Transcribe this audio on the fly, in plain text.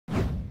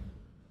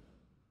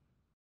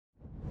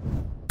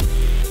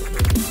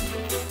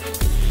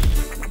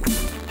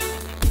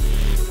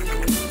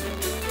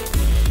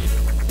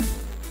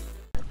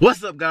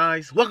What's up,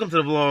 guys? Welcome to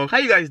the vlog. How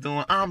you guys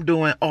doing? I'm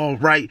doing all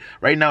right.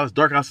 Right now it's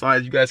dark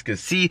outside, as you guys can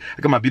see.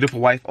 I got my beautiful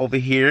wife over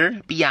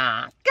here,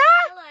 Biannca.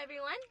 Hello,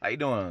 everyone. How you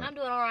doing? I'm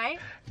doing all right.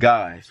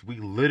 Guys, we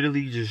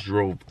literally just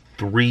drove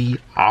 3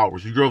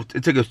 hours.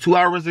 It took us 2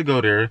 hours to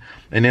go there,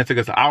 and then it took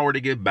us an hour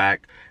to get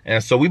back.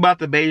 And so we about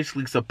to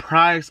basically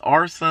surprise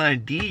our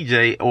son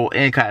DJ,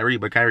 and Kyrie,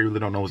 but Kyrie really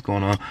don't know what's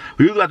going on.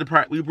 We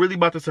really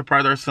about to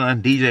surprise our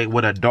son DJ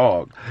with a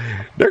dog.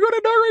 There go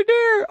the dog right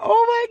there.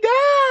 Oh my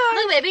god.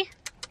 Look, baby.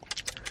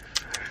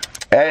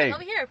 Hey.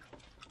 Over here.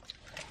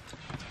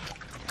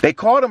 They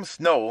called him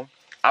Snow.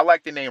 I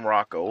like the name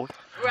Rocco.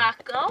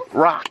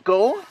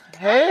 Rocco.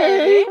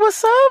 Hey,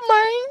 what's up,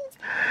 man?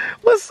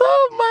 What's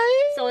up,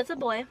 man? So it's a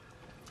boy.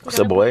 It's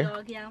a boy?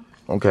 Dog, yeah.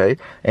 Okay.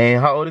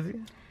 And how old is he?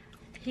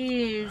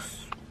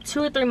 He's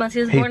 2 or 3 months.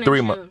 He was born in June.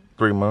 3 months?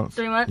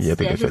 3 months? Yeah,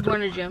 he was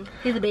born in June.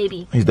 He's a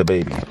baby. He's the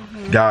baby.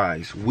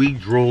 Guys, we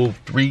drove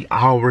 3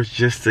 hours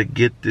just to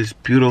get this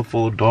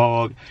beautiful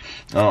dog.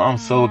 I'm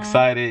so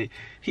excited.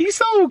 He's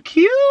so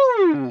cute.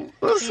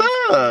 What's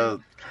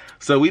up?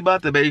 So we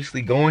about to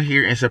basically go in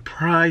here and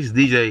surprise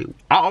DJ.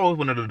 I always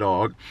wanted a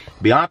dog.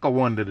 Biannca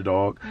wanted a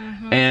dog.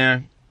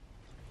 And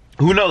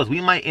who knows? We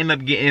might end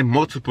up getting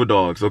multiple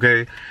dogs,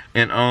 okay?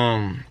 And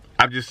I'm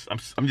just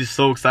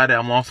so excited.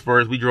 I'm lost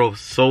first. We drove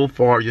so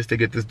far just to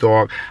get this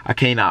dog. I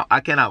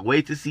cannot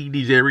wait to see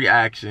DJ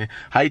reaction.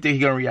 How you think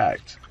he gonna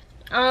react?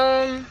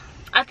 I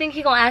think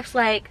he gonna act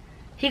like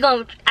I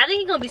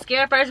think he gonna be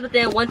scared first, but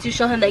then once you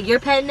show him that you're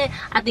petting it,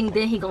 I think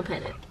then he gonna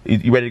pet it.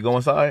 You ready to go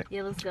inside?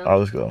 Yeah, let's go. All right,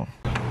 let's go.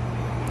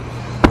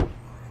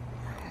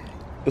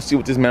 Let's see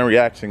what this man's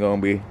reaction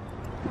gonna be.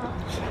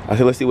 I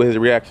said, let's see what his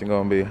reaction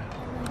gonna be.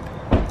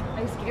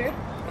 Are you scared?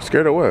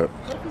 Scared of what?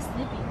 What if he's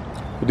sleepy?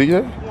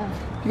 DJ? Yeah.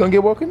 You gonna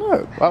get woken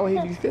up. Why would he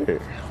be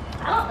scared?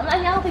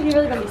 I don't think he's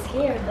really gonna be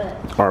scared,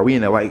 but. Are we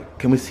in that white?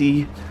 Can we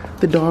see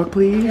the dog,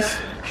 please? Yeah.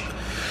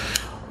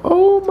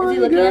 Oh my gosh. Is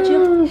he looking at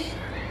you?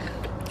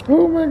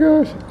 Oh my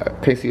gosh. I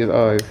can't see his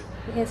eyes.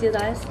 You can't see his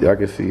eyes? Yeah, I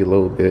can see a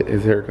little bit.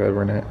 His hair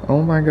covering that.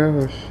 Oh my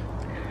gosh.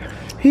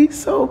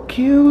 He's so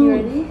cute. You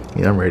ready?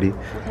 Yeah, I'm ready.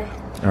 Okay.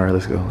 All right,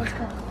 let's go. Let's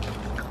go.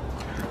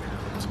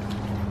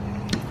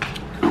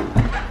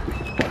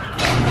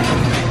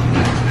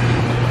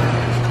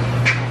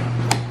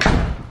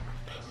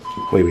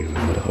 Wait,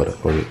 hold up.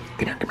 Come here.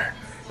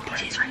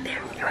 He's right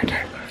there. You're right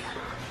there.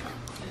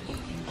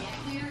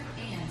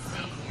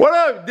 What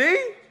up, D?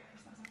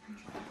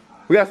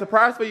 We got a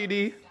surprise for you,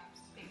 D.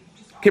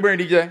 Come here,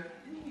 DJ.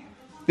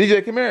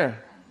 DJ, come here.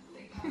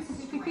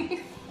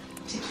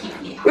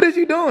 What is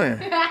you doing?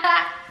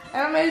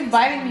 Everybody's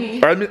biting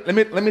me. All right,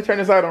 let me turn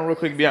this light on real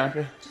quick,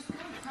 Biannca.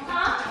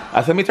 I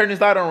said, let me turn this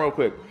light on real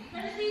quick.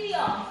 Turn the TV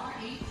off.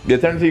 Yeah,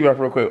 turn the TV off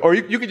real quick. Or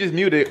you can just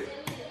mute it.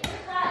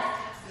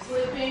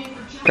 Sleeping.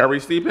 Kyrie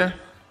sleeping?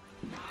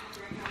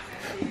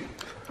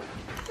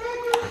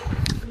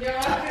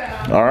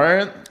 All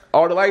right.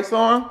 All the lights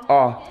on?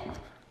 Oh.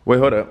 Wait,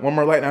 hold up. One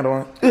more light now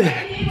on. Wait, come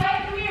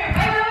here. Wait.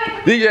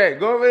 DJ,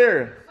 go over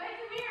there. Wait,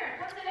 come here.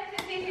 Come sit next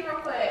to Stacey real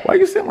quick. Why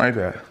you sitting like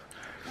that?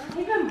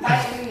 He's been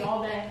biting me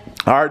all day.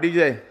 All right,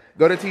 DJ.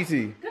 Go to TT. Come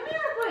here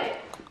real quick.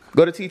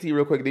 Go to TT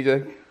real quick,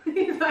 DJ.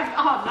 He's like,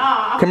 oh,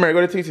 nah. Come here,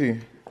 go to TT.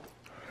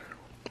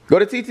 Go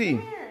to TT.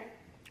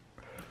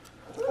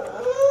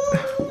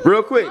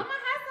 Real quick. Mama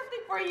has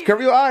something for you.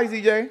 Cover your eyes,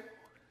 DJ.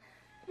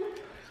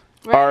 Ready?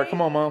 All right,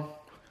 come on, Mom.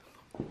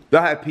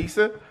 Y'all have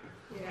pizza?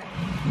 Yeah.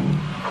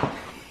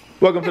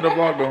 Welcome to the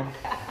vlog, though.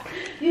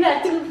 You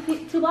had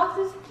two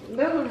boxes? Those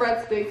are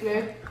breadsticks,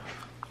 man.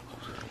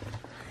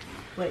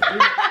 Wait.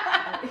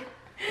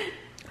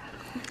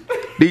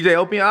 DJ,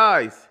 open your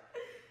eyes.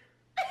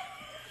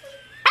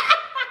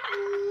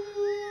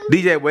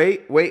 DJ,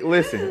 wait,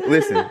 listen.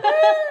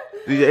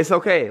 DJ, it's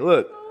okay.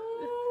 Look.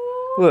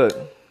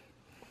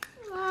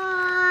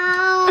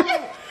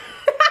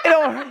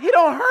 He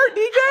don't hurt,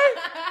 DJ.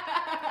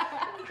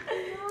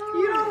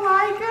 You don't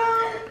like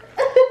him?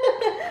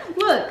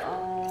 Look.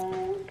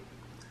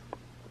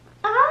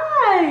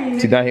 Hi.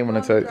 See, now he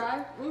wanna touch.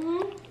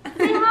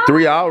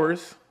 3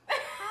 hours.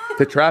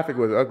 The traffic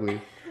was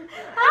ugly.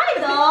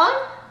 Hi, dog.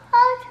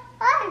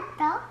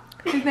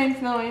 His name's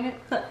Snow, ain't it?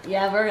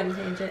 Yeah, we're gonna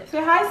change it.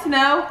 Say hi,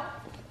 Snow.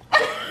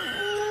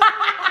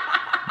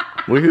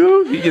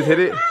 Woohoo! He just hit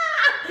it.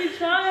 He's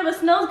trying, but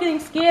Snow's getting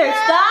scared.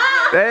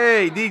 Stop!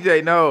 Hey,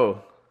 DJ,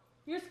 no.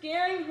 You're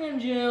scaring him,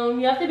 June.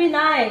 You have to be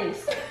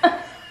nice.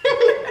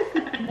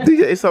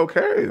 DJ, it's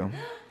okay.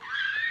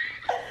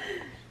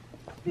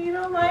 You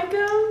don't like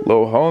him?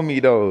 Little homie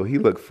though, he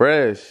look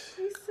fresh.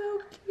 He's so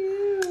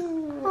cute.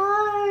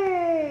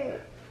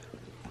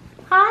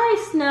 Hi,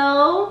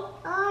 Snow.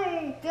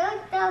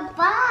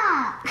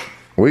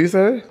 What you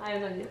say? I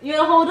have no idea. You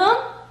gonna hold him?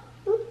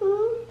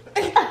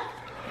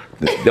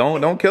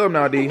 Don't kill him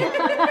now, D. What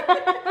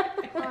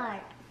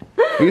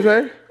you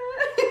say?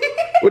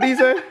 What do you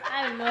say?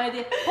 I have no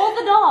idea. Hold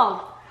the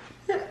dog.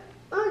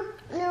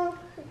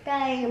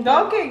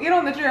 Dog can't get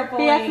on the trampoline.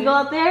 He has to go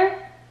out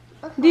there?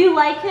 Do you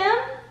like him?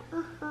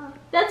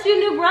 That's your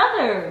new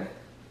brother.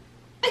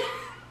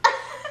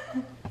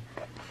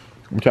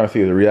 I'm trying to see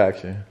his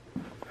reaction.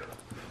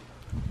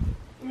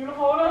 You gonna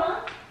hold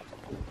on?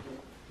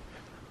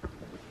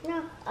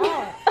 No.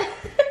 Oh.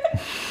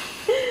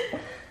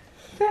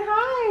 Say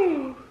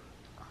hi.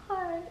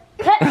 Hi.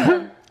 Touch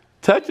him.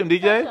 Touch him,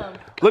 DJ. Touch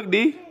him. Look,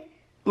 D.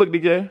 Look,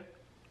 DJ.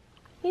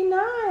 He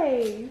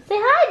nice. Say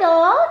hi,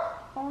 dog.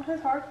 Oh,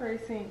 his heart's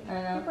racing. I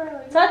know. He probably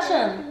like, Touch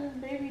what him. is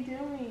this baby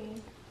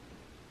doing?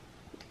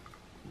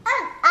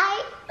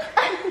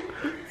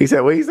 He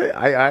said, what he said?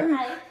 I.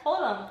 Hi.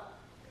 Hold him.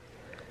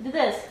 Do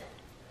this.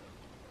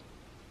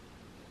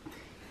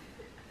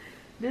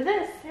 Do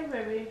this. Hey,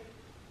 baby.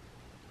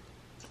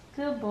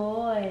 Good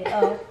boy.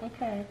 Oh,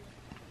 okay.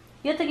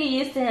 You have to get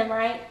used to him,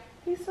 right?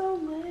 He's so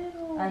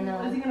little. I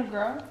know. Is he gonna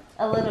grow?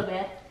 A little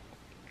bit.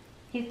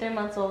 He's 3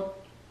 months old.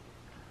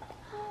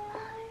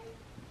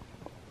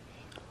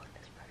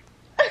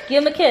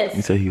 Give him a kiss.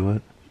 You said he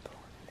what?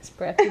 His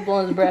breath. He's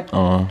blowing his breath.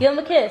 Uh-huh. Give him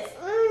a kiss.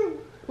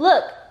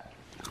 Look.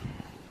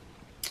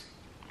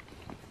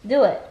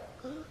 Do it.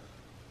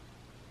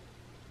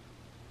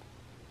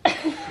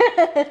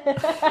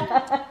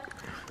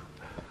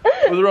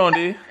 What's wrong,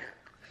 D?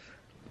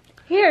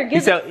 Here, He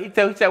said,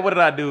 what did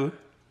I do?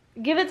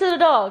 give it to the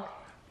dog.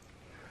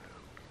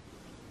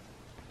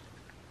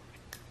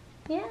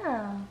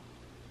 Yeah.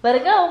 Let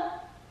it go.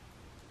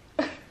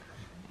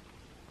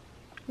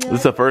 This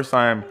is the first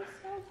time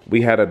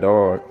we had a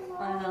dog.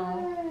 I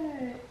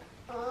know.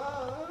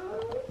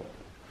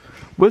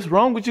 What's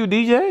wrong with you,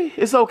 DJ?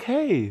 It's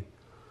okay.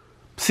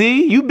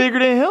 See, you bigger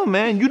than him,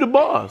 man. You the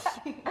boss.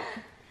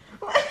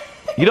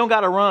 You don't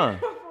gotta run.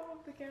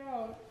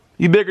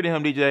 You bigger than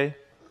him, DJ.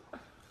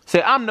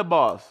 Say, I'm the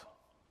boss.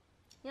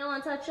 You don't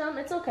want to touch him?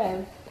 It's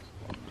okay.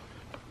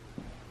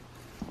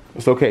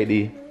 It's okay,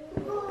 D.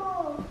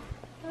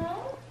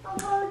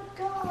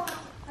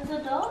 That's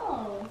a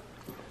dog.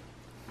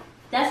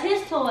 That's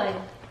his toy.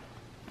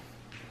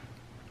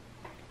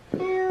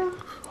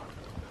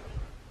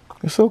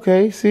 It's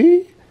okay,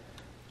 see?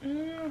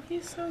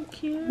 He's so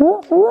cute.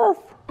 Woof, woof.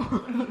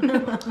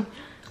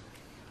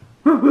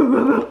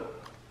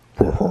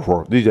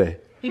 DJ.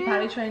 He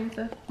potty trained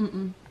stuff.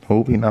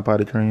 Hope he not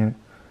potty trained.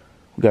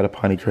 We got a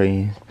potty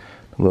train,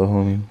 little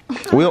homie.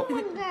 Will.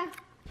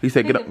 He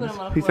said get up. Put him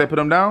on the He floor. said put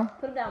him down.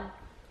 Put him down.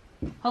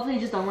 Hopefully,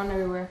 you just don't run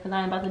everywhere because I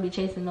ain't about to be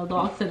chasing no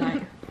dogs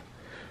tonight.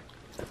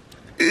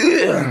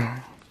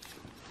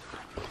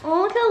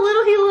 Oh, look how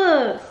little he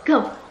looks.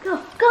 Go, go,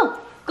 go.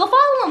 Go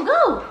follow him.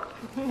 Go.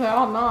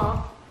 Oh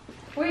no.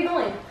 Where are you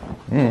going?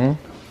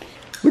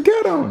 Look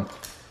at him.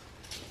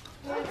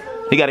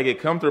 He got to get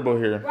comfortable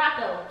here.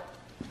 Rocco.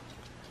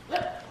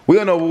 We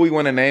don't know what we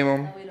want to name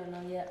him. No, we don't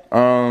know yet.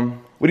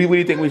 What do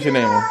you think we should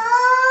name him?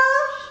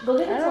 Go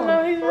get I him don't some.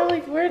 know. He's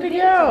really. Where'd he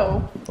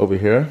go? Over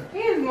here.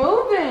 He's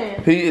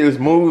moving. He is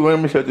moving. Let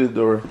me shut this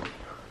door.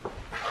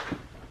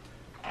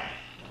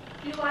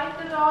 You like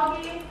the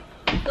doggy?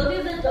 Go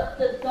get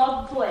the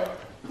dog toy.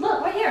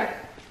 Look, right here.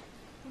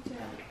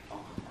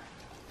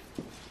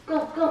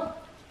 Go, go.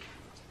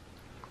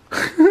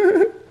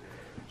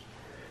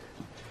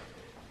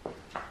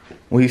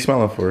 What are you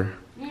smelling for?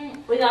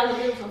 We gotta go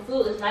get him some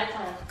food. It's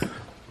nighttime.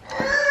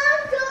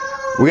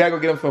 We gotta go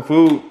get him some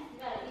food.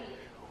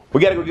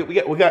 We gotta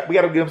eat. We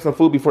gotta get him some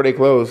food before they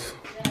close.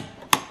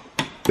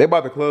 They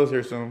about to close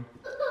here soon.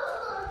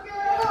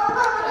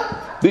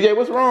 DJ,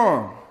 what's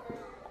wrong?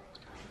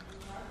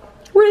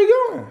 Where you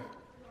going?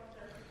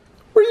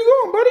 Where you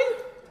going, buddy?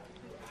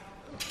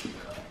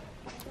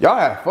 Y'all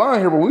had fun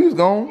here, but we was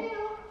gone.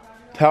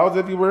 Towels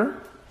everywhere.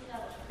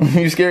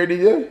 You scared,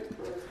 DJ?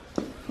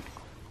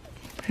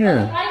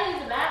 Here. I use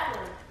the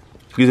bathroom.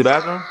 Use the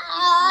bathroom?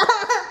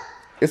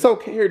 It's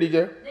okay here, DJ.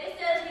 They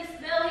said if he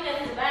smelled, he gotta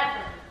use the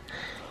bathroom.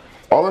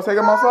 Oh, let's take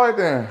him outside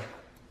then.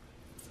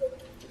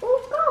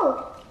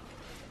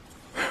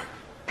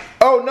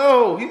 Oh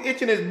no, he's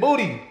itching his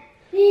booty.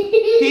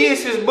 He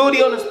itched his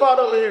booty on the spot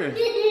over here.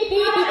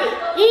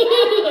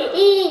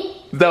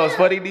 That was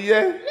funny,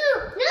 DJ?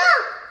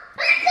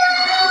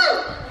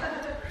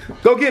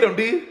 Go get him,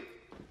 D.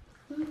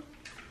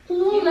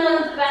 You gotta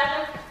use the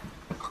bathroom.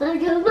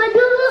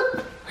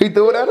 He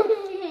threw it at him?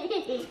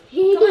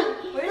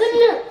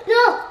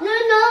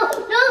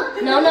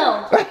 No,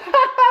 no.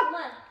 Come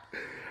on.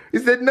 He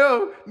said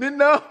no,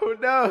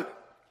 no.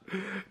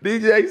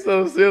 DJ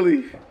so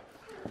silly.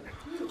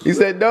 He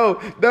said no.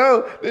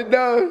 Give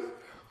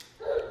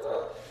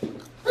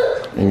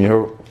me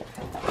hope.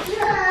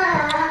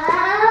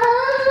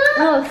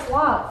 No, it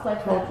slops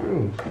like that.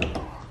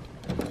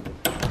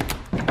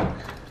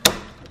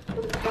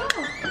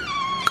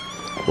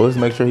 Well, let's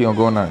make sure he don't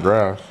go in that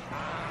grass.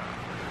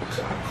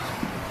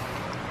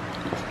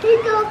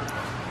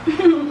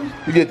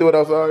 You get through it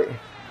outside?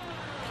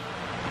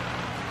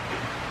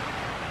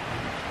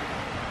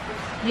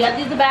 You have to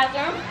use the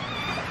bathroom.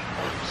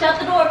 Shut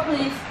the door,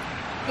 please.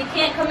 He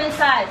can't come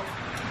inside.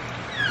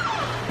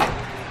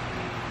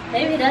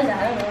 Maybe he does that,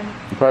 I don't know.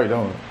 You probably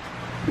don't.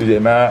 DJ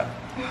mad?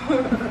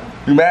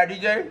 You mad,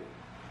 DJ?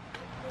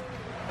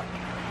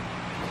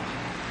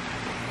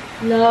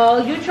 No,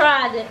 you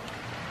tried it.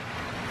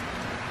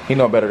 He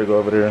know better to go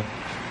over there.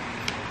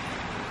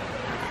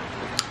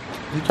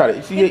 You try to.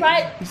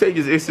 You say he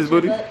just itched his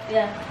booty.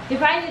 Yeah. He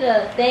probably need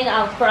a thing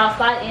out for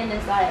outside and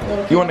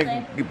inside. You want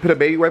to put a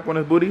baby wipe on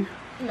his booty?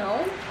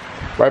 No.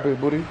 Wipe his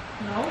booty?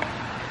 No.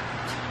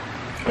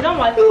 You don't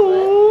wipe it.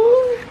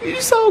 Ooh, you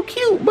so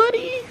cute,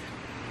 buddy.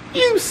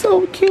 You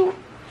so cute.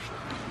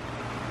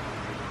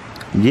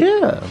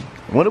 Yeah.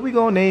 What are we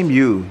gonna name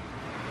you?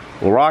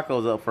 Well,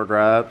 Rocco's up for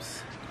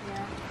grabs.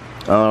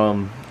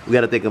 Yeah. We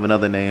gotta think of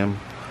another name.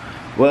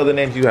 What other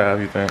names you have,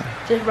 you think?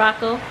 Just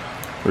Rocco.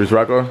 Just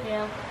Rocco?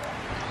 Yeah.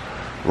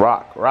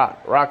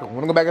 Rocco.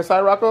 Wanna go back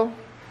inside, Rocco?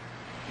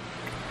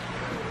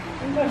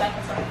 I'm going back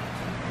inside.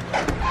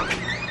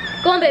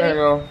 Go on, baby. There you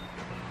go.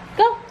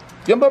 Go.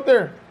 Jump up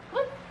there.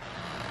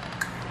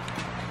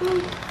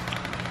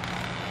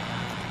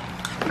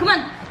 Come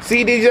on.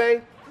 See,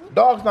 DJ?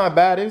 Dogs not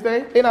bad, is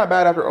they? They not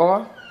bad after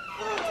all.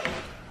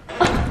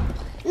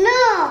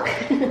 No.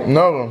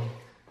 No.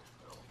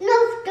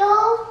 No,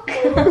 dog.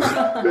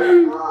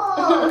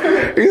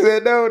 He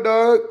said no,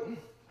 dog.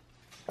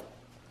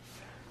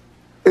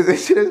 Is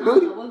this shit his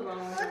booty?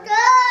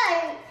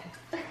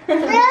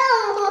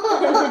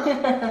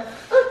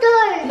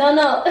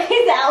 No,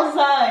 he's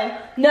outside.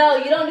 No,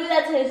 you don't do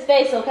that to his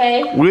face,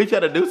 okay? What did you try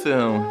to do to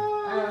him?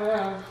 I don't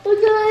know.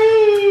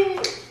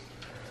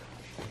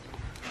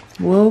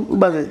 Well,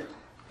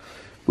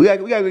 we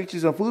gotta get you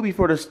some food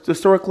before the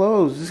store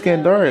closes. It's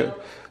getting dark.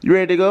 You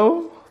ready to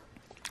go?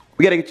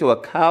 We gotta get you a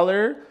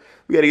collar.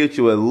 We gotta get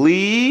you a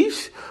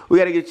leash. We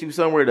gotta get you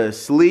somewhere to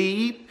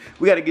sleep.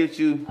 We gotta get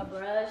you A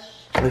brush.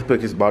 Let's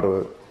pick this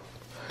bottle up.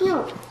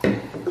 No.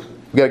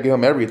 We gotta give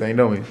him everything,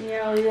 don't we?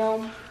 Yeah, we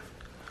don't.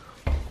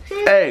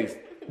 Hey,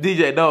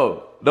 DJ,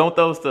 no, don't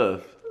throw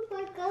stuff.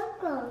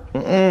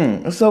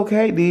 It's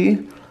okay,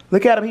 D.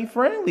 Look at him, he's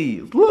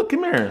friendly. Look,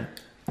 come here.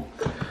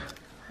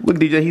 Look,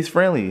 DJ, he's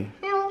friendly.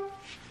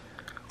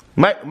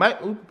 Mike,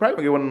 we probably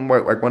gonna get one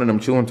more, like one of them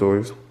chewing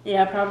toys.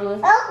 Yeah,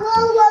 probably. Don't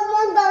throw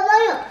that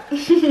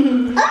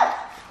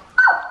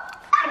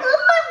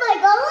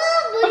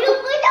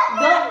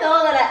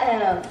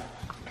at him.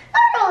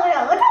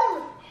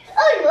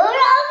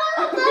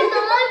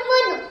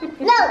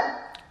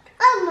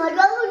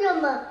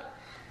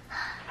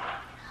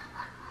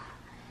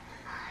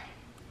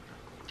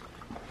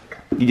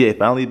 DJ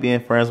finally being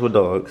friends with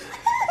dogs.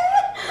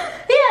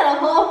 He had a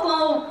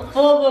whole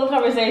full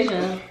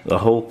conversation. A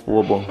whole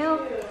full blown.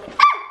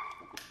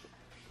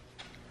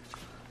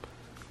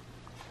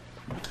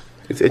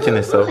 It's itching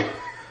itself.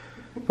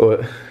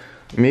 What?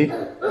 Me?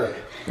 No,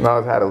 I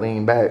was had to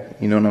lean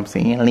back. You know what I'm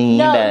saying? Lean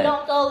back. No,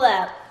 don't throw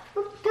that.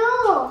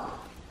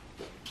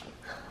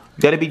 You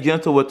gotta be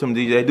gentle with him,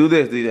 DJ. Do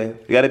this, DJ.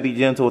 You gotta be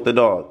gentle with the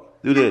dog.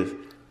 Do this.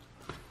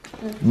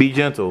 Be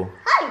gentle.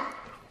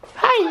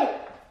 Hi.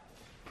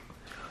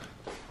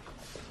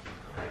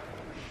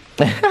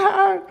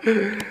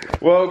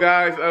 Well,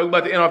 guys, we're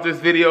about to end off this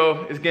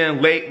video. It's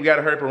getting late. We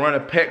gotta hurry up and run a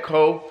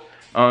Petco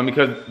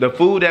because the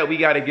food that we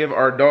gotta give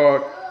our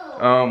dog,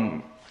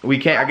 we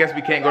can't. I guess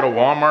we can't go to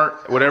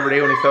Walmart, whatever.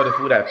 They only sell the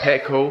food at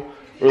Petco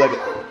or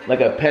like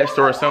a pet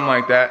store or something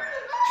like that.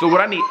 So what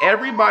I need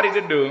everybody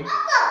to do.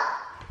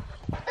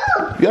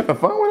 You having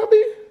fun with it,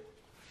 B?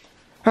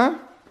 Huh?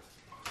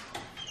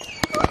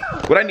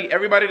 What I need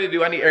everybody to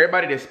do, I need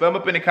everybody to spam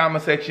up in the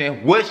comment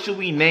section. What should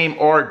we name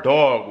our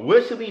dog?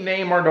 What should we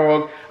name our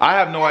dog? I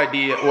have no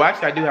idea. Well,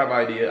 actually, I do have an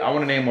idea. I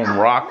want to name him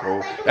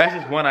Rocco. That's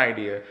just one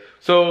idea.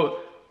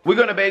 So we're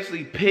gonna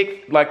basically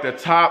pick like the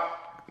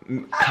top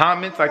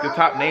comments, like the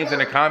top names in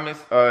the comment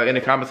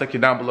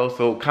section down below.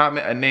 So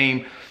comment a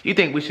name you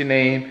think we should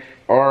name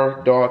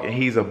our dog, and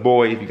he's a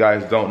boy if you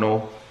guys don't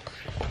know.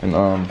 And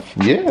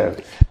yeah.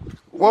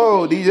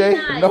 Whoa, DJ.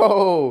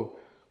 No.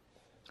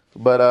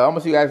 But I'm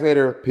gonna see you guys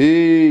later.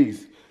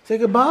 Peace. Say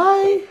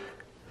goodbye.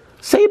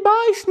 Say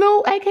bye,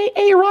 Snow,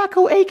 aka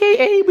Rocco,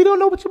 aka we don't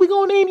know what we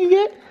gonna name you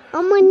yet.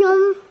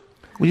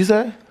 What'd you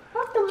say?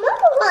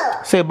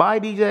 Say bye,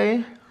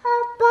 DJ.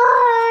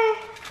 Bye.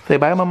 Say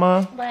bye,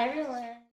 mama. Bye, everyone.